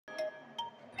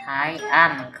I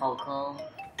am Coco.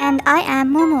 And I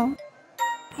am Momo.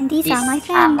 And these are my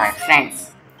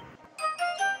friends.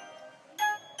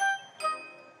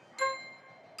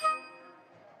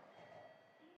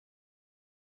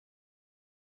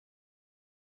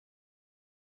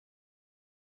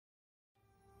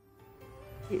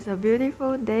 It's a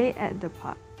beautiful day at the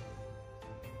park.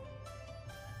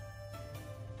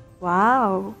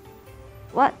 Wow!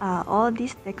 What are all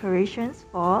these decorations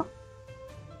for?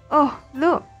 Oh,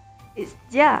 look! It's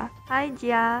Jia. Hi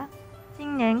Jia.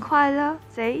 新年快乐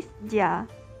says Jia.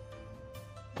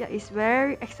 Jia is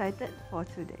very excited for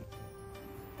today.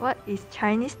 What is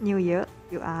Chinese New Year,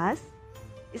 you ask?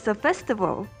 It's a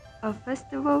festival. A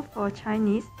festival for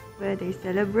Chinese where they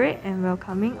celebrate and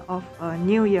welcoming of a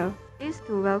new year. It's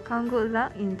to welcome good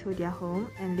luck into their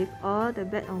home and leave all the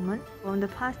bad omens from the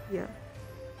past year.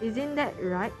 Isn't that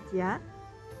right, Jia?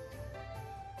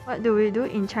 What do we do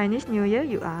in Chinese New Year,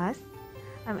 you ask?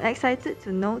 I'm excited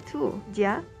to know too,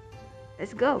 Jia.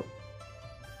 Let's go.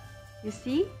 You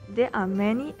see, there are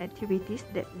many activities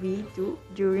that we do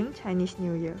during Chinese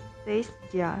New Year, says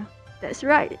Jia. That's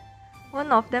right.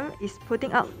 One of them is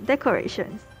putting up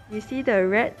decorations. You see the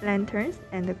red lanterns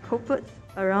and the cupolas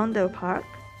around the park?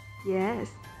 Yes,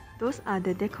 those are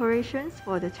the decorations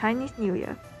for the Chinese New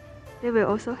Year. They will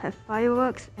also have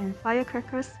fireworks and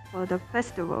firecrackers for the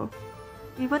festival.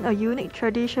 Even a unique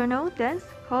traditional dance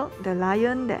called the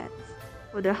Lion Dance.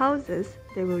 For the houses,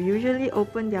 they will usually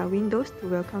open their windows to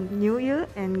welcome New Year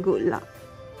and good luck.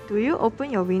 Do you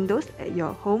open your windows at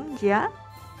your home, Jia?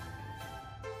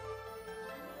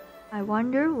 I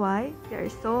wonder why there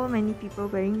are so many people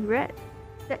wearing red.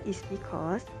 That is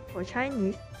because, for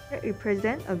Chinese, red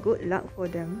represents a good luck for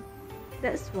them.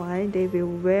 That's why they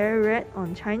will wear red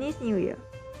on Chinese New Year.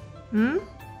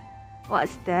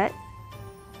 What's that?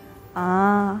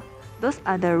 Ah, those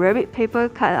are the rabbit paper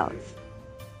cutouts.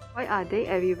 Why are they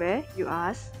everywhere, you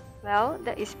ask? Well,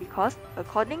 that is because,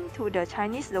 according to the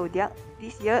Chinese zodiac,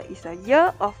 this year is a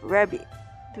year of rabbit.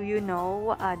 Do you know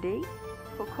what are they?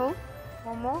 Coco?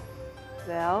 Momo?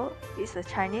 Well, it's a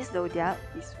Chinese zodiac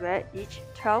is where each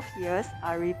 12 years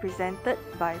are represented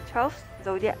by 12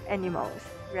 zodiac animals.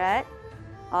 Rat,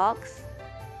 ox,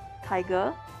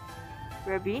 tiger,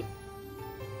 rabbit,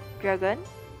 dragon,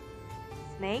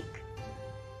 snake,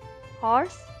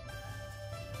 horse,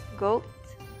 goat,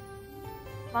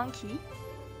 monkey,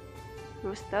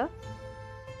 rooster,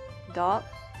 dog,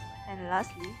 and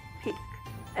lastly, pig.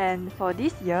 And for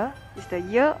this year, is the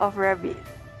year of rabbit.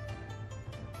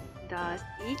 Does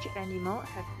each animal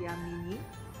have their meaning?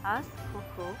 Asked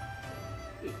Coco.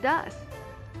 It does.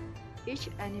 Each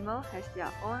animal has their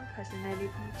own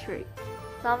personality trait.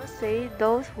 Some say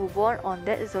those who born on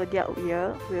that zodiac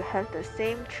year will have the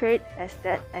same trait as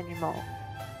that animal.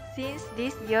 Since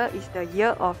this year is the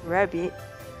year of rabbit,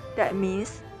 that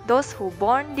means those who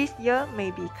born this year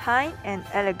may be kind and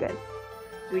elegant.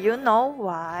 Do you know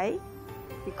why?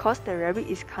 Because the rabbit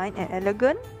is kind and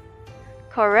elegant?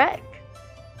 Correct!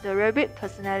 The rabbit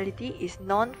personality is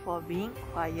known for being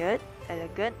quiet,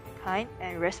 elegant, kind,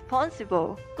 and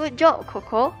responsible. Good job,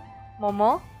 Coco.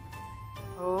 Momo?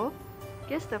 Oh,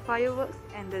 guess the fireworks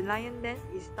and the lion dance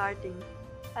is starting.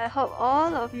 I hope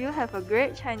all of you have a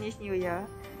great Chinese New Year.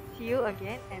 See you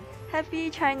again and Happy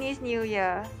Chinese New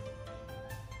Year!